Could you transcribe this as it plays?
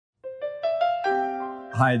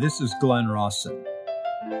Hi, this is Glenn Rawson.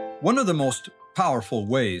 One of the most powerful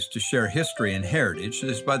ways to share history and heritage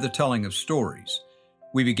is by the telling of stories.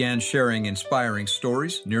 We began sharing inspiring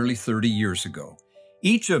stories nearly 30 years ago.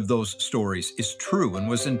 Each of those stories is true and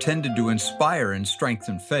was intended to inspire and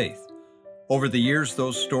strengthen faith. Over the years,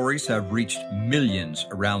 those stories have reached millions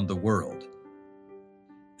around the world.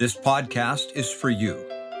 This podcast is for you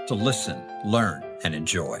to listen, learn, and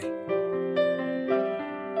enjoy.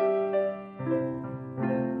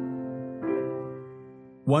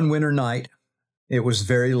 One winter night, it was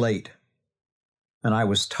very late, and I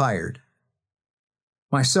was tired.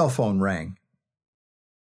 My cell phone rang.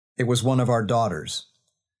 It was one of our daughters.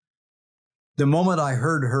 The moment I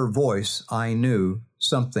heard her voice, I knew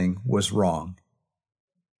something was wrong.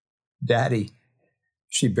 "Daddy,"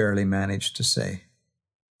 she barely managed to say,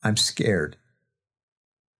 "I'm scared."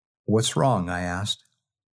 "What's wrong?" I asked.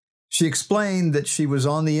 She explained that she was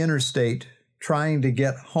on the interstate trying to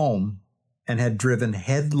get home and had driven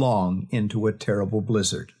headlong into a terrible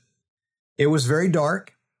blizzard. It was very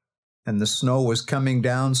dark, and the snow was coming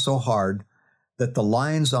down so hard that the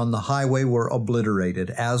lines on the highway were obliterated,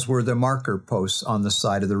 as were the marker posts on the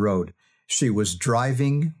side of the road. She was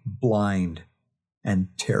driving blind and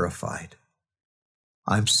terrified.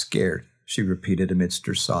 "I'm scared," she repeated amidst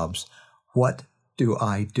her sobs. "What do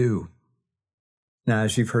I do?" Now,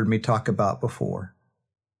 as you've heard me talk about before,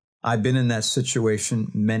 I've been in that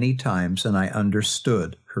situation many times, and I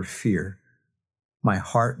understood her fear. My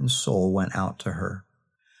heart and soul went out to her.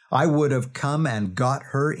 I would have come and got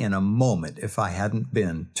her in a moment if I hadn't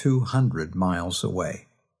been 200 miles away.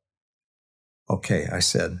 "Okay," I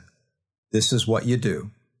said, "this is what you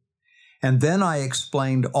do." And then I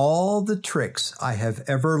explained all the tricks I have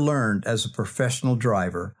ever learned as a professional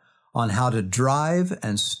driver on how to drive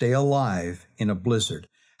and stay alive in a blizzard,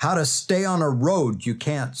 how to stay on a road you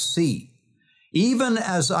can't see. Even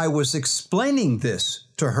as I was explaining this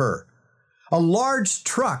to her, a large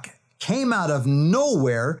truck came out of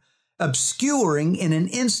nowhere, obscuring in an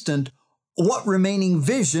instant what remaining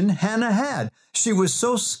vision Hannah had. She was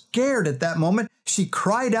so scared at that moment, she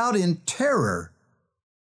cried out in terror.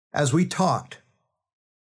 As we talked,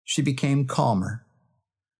 she became calmer.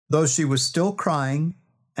 Though she was still crying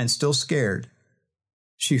and still scared,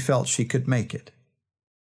 she felt she could make it.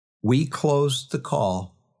 We closed the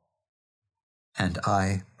call, and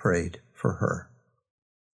I prayed for her.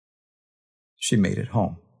 She made it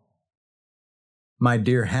home. My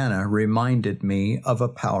dear Hannah reminded me of a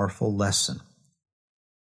powerful lesson.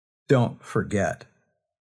 Don't forget,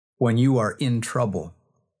 when you are in trouble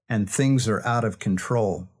and things are out of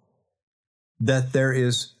control, that there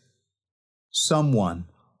is someone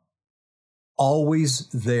always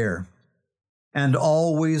there and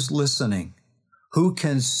always listening, who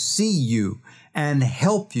can see you and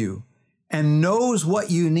help you and knows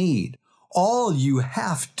what you need. All you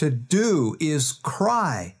have to do is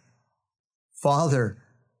cry, "Father,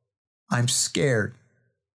 I'm scared.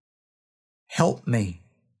 Help me."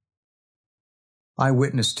 I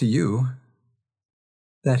witness to you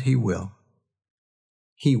that He will.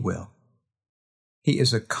 He will. He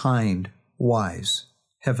is a kind, wise,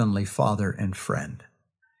 Heavenly Father and friend.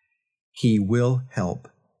 He will help.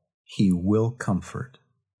 He will comfort.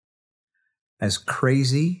 As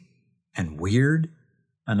crazy and weird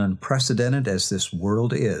and unprecedented as this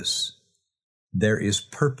world is, there is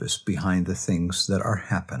purpose behind the things that are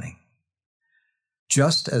happening.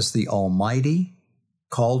 Just as the Almighty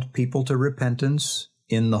called people to repentance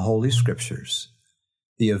in the Holy Scriptures,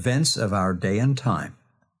 the events of our day and time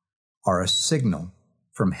are a signal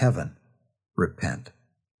from heaven. Repent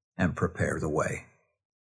and prepare the way.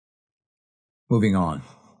 Moving on.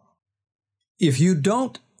 If you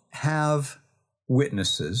don't have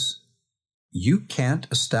witnesses, you can't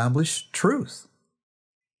establish truth.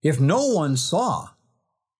 If no one saw,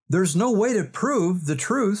 there's no way to prove the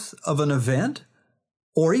truth of an event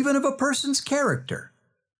or even of a person's character.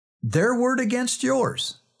 Their word against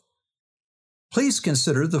yours. Please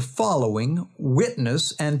consider the following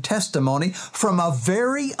witness and testimony from a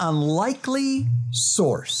very unlikely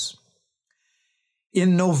source.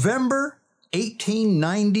 In November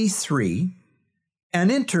 1893, an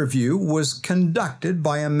interview was conducted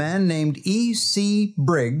by a man named E.C.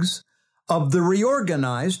 Briggs of the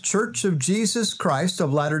Reorganized Church of Jesus Christ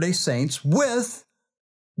of Latter-day Saints with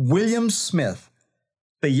William Smith,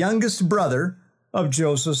 the youngest brother of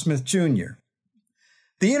Joseph Smith Jr.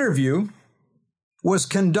 The interview was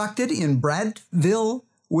conducted in Bradville,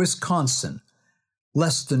 Wisconsin.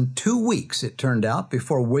 Less than 2 weeks, it turned out,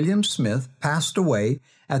 before William Smith passed away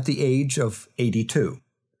at the age of 82.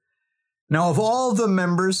 Now, of all the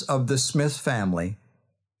members of the Smith family,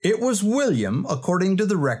 It was William, according to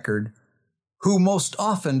the record, who most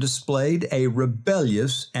often displayed a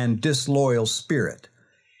rebellious and disloyal spirit.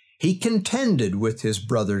 He contended with his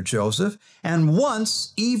brother Joseph and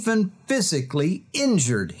once even physically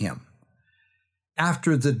injured him.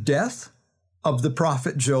 After the death of the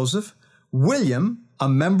prophet Joseph, William, a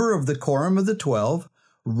member of the Quorum of the 12,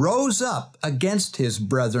 rose up against his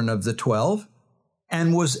brethren of the 12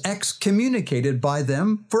 and was excommunicated by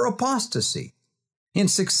them for apostasy. In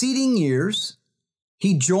succeeding years,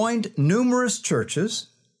 he joined numerous churches,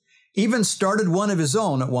 even started one of his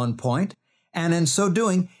own at one point, and in so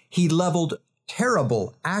doing, he leveled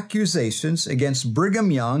terrible accusations against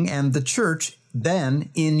Brigham Young and the church then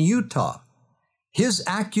in Utah. His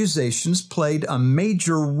accusations played a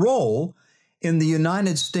major role in the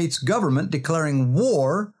United States government declaring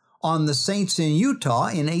war on the saints in Utah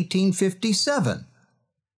in 1857.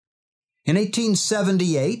 In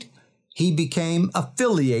 1878, he became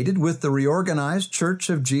affiliated with the reorganized Church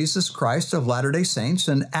of Jesus Christ of Latter-day Saints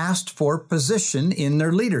and asked for position in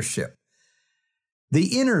their leadership.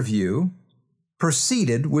 The interview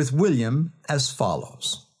proceeded with William as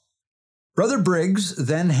follows. Brother Briggs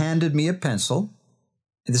then handed me a pencil,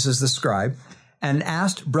 this is the scribe, and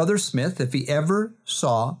asked Brother Smith if he ever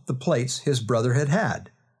saw the plates his brother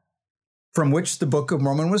had, from which the Book of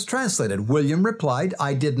Mormon was translated. William replied,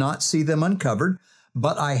 I did not see them uncovered,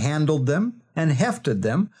 but I handled them and hefted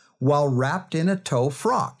them while wrapped in a tow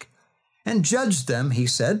frock, and judged them, he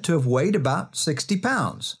said, to have weighed about 60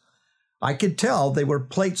 pounds. I could tell they were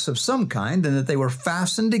plates of some kind and that they were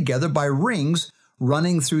fastened together by rings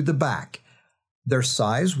running through the back. Their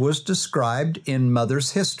size was described in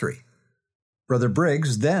Mother's history. Brother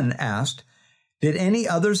Briggs then asked, did any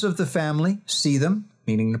others of the family see them,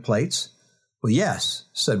 meaning the plates? Well, yes,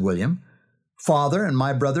 said William. Father and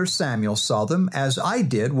my brother Samuel saw them, as I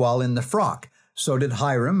did while in the frock. So did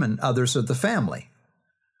Hiram and others of the family.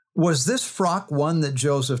 Was this frock one that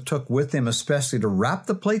Joseph took with him especially to wrap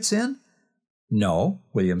the plates in? No,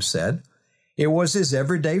 William said. It was his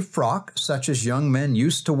everyday frock, such as young men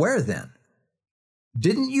used to wear then.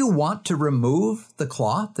 Didn't you want to remove the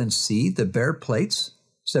cloth and see the bare plates?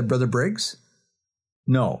 Said Brother Briggs.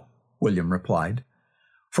 No, William replied.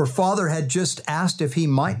 For Father had just asked if he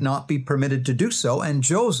might not be permitted to do so, and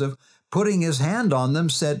Joseph, putting his hand on them,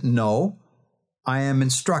 said, no, I am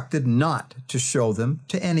instructed not to show them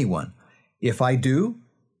to anyone. If I do,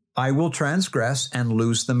 I will transgress and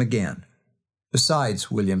lose them again. Besides,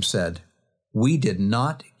 William said, we did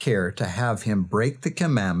not care to have him break the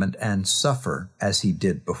commandment and suffer as he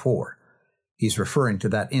did before. He's referring to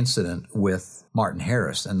that incident with Martin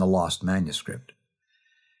Harris and the lost manuscript.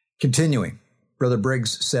 Continuing, Brother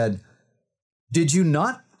Briggs said, did you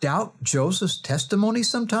not doubt Joseph's testimony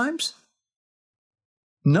sometimes?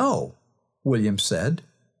 No, William said.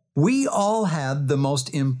 We all had the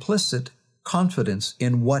most implicit confidence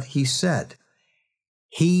in what he said.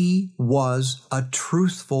 He was a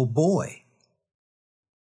truthful boy.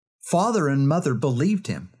 Father and mother believed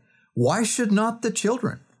him. Why should not the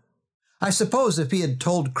children? I suppose if he had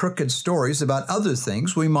told crooked stories about other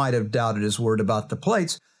things, we might have doubted his word about the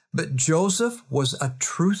plates, but Joseph was a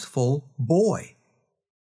truthful boy.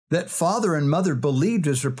 That father and mother believed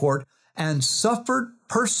his report and suffered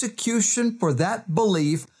persecution for that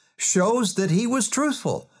belief shows that he was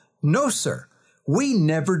truthful. No, sir, we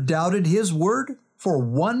never doubted his word for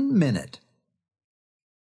 1 minute.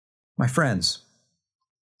 My friends,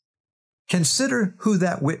 consider who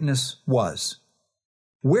that witness was,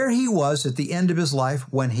 where he was at the end of his life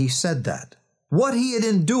when he said that, what he had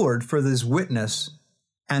endured for this witness,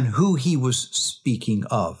 and who he was speaking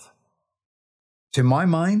of. To my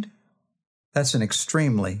mind, that's an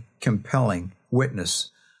extremely compelling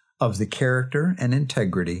witness of the character and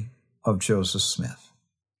integrity of Joseph Smith.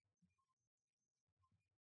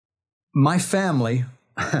 My family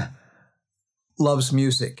loves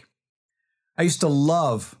music. I used to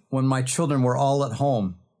love when my children were all at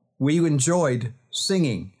home. We enjoyed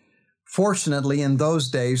singing. Fortunately, in those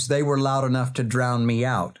days, they were loud enough to drown me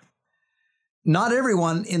out. Not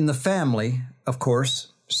everyone in the family, of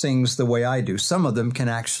course, sings the way I do. Some of them can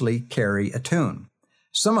actually carry a tune.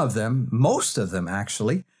 Some of them, most of them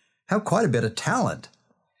actually, have quite a bit of talent.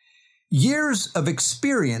 Years of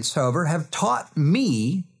experience, however, have taught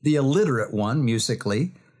me, the illiterate one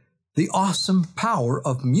musically, the awesome power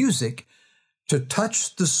of music to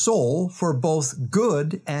touch the soul for both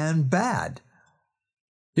good and bad.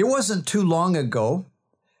 It wasn't too long ago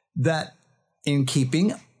that, in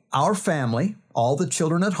keeping, our family, all the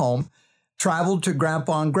children at home, traveled to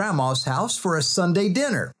Grandpa and Grandma's house for a Sunday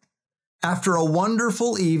dinner. After a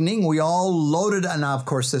wonderful evening, we all loaded, and now of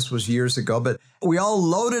course this was years ago, but we all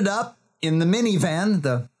loaded up in the minivan,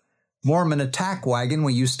 the Mormon attack wagon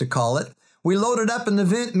we used to call it. We loaded up in the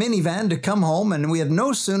minivan to come home, and we had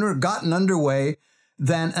no sooner gotten underway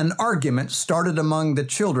than an argument started among the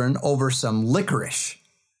children over some licorice.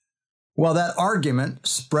 Well, that argument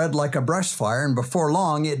spread like a brush fire, and before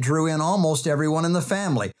long it drew in almost everyone in the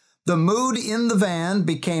family. The mood in the van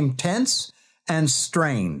became tense and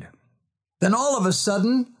strained. Then all of a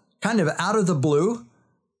sudden, kind of out of the blue,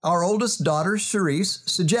 our oldest daughter, Cherise,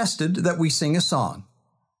 suggested that we sing a song.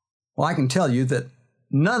 Well, I can tell you that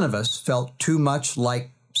none of us felt too much like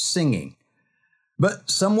singing. But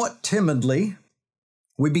somewhat timidly,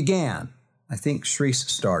 we began. I think Cherise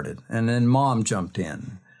started, and then Mom jumped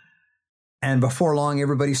in. And before long,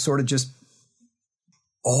 everybody sort of just,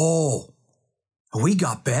 we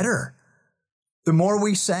got better. The more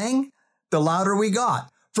we sang, the louder we got.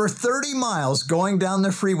 For 30 miles going down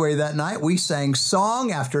the freeway that night, we sang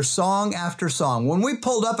song after song after song. When we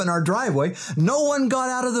pulled up in our driveway, no one got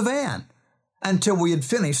out of the van until we had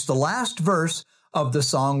finished the last verse of the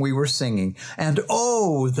song we were singing. And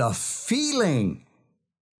oh, the feeling!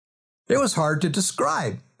 It was hard to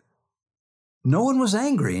describe. No one was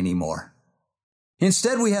angry anymore.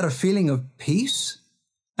 Instead, we had a feeling of peace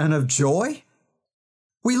and of joy.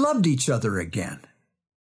 We loved each other again.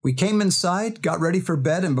 We came inside, got ready for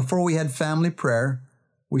bed, and before we had family prayer,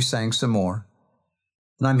 we sang some more.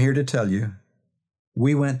 And I'm here to tell you,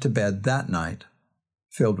 we went to bed that night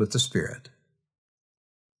filled with the Spirit.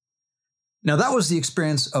 Now, that was the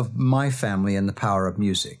experience of my family and the power of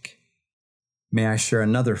music. May I share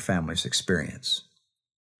another family's experience?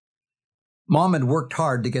 Mom had worked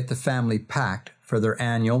hard to get the family packed for their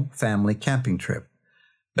annual family camping trip.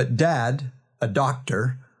 But Dad, a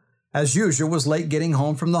doctor, as usual, was late getting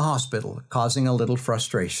home from the hospital, causing a little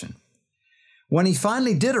frustration. When he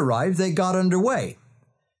finally did arrive, they got underway.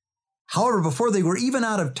 However, before they were even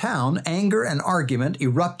out of town, anger and argument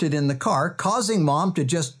erupted in the car, causing Mom to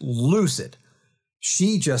just lose it.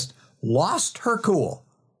 She just lost her cool.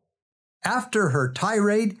 After her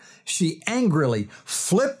tirade, she angrily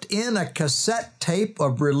flipped in a cassette tape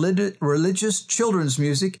of religious children's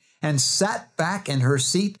music and sat back in her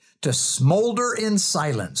seat to smolder in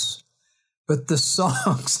silence. But the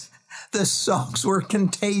songs were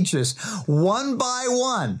contagious. One by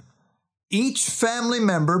one, each family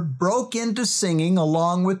member broke into singing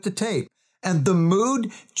along with the tape, and the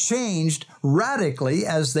mood changed radically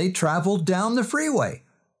as they traveled down the freeway.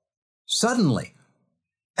 Suddenly,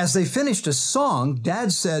 as they finished a song,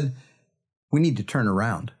 Dad said, "We need to turn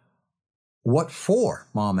around." "What for?"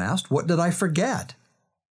 Mom asked. "What did I forget?"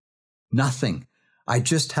 "Nothing. I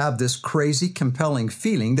just have this crazy, compelling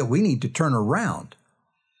feeling that we need to turn around."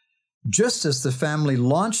 Just as the family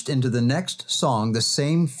launched into the next song, the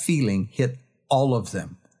same feeling hit all of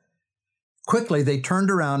them. Quickly, they turned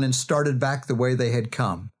around and started back the way they had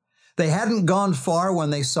come. They hadn't gone far when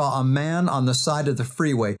they saw a man on the side of the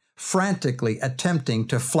freeway, frantically attempting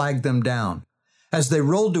to flag them down. As they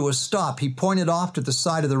rolled to a stop, he pointed off to the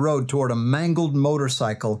side of the road toward a mangled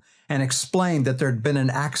motorcycle and explained that there had been an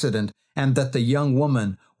accident and that the young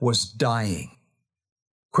woman was dying.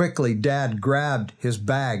 Quickly, Dad grabbed his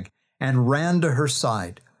bag and ran to her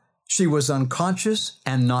side. She was unconscious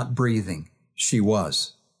and not breathing. She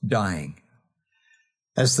was dying.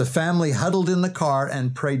 As the family huddled in the car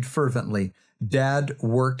and prayed fervently, Dad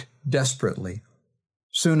worked desperately.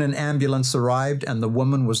 Soon an ambulance arrived and the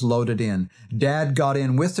woman was loaded in. Dad got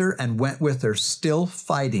in with her and went with her, still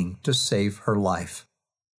fighting to save her life.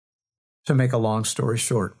 To make a long story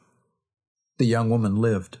short, the young woman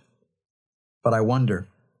lived. But I wonder,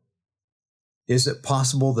 is it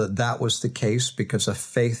possible that that was the case because a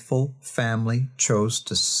faithful family chose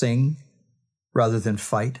to sing rather than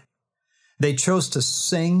fight? They chose to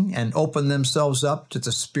sing and open themselves up to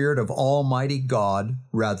the Spirit of Almighty God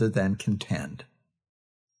rather than contend.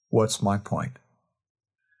 What's my point?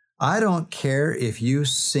 I don't care if you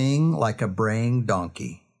sing like a braying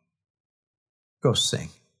donkey. Go sing.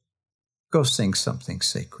 Go sing something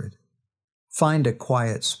sacred. Find a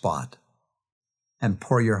quiet spot and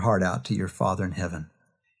pour your heart out to your Father in heaven.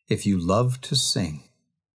 If you love to sing,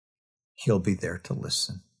 He'll be there to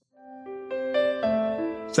listen.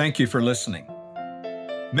 Thank you for listening.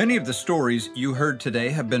 Many of the stories you heard today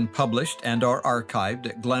have been published and are archived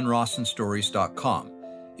at glenrossenstories.com.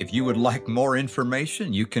 If you would like more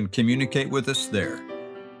information, you can communicate with us there.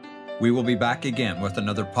 We will be back again with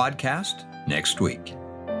another podcast next week.